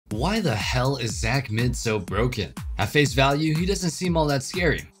why the hell is ZAC Mid so broken? At face value, he doesn't seem all that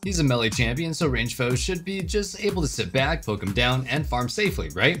scary. He's a melee champion, so range foes should be just able to sit back, poke him down, and farm safely,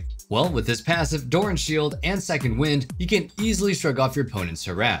 right? Well, with his passive Doran Shield and Second Wind, he can easily shrug off your opponent's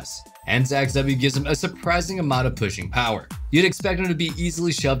harass. And ZAC's W gives him a surprising amount of pushing power. You'd expect him to be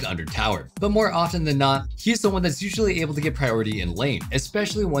easily shoved under tower, but more often than not, he's the one that's usually able to get priority in lane,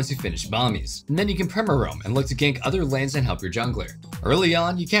 especially once you finish bombies. And then you can perma roam and look to gank other lanes and help your jungler. Early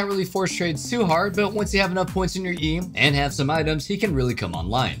on, you can't really force trades too hard, but once you have enough points in your E and have some items, he can really come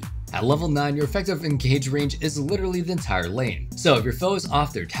online. At level 9, your effective engage range is literally the entire lane. So if your foe is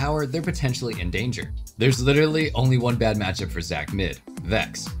off their tower, they're potentially in danger. There's literally only one bad matchup for ZAC Mid,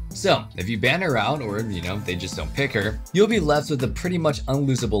 Vex. So if you ban her out or, they just don't pick her, you'll be left with a pretty much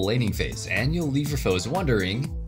unlosable laning phase and you'll leave your foes wondering,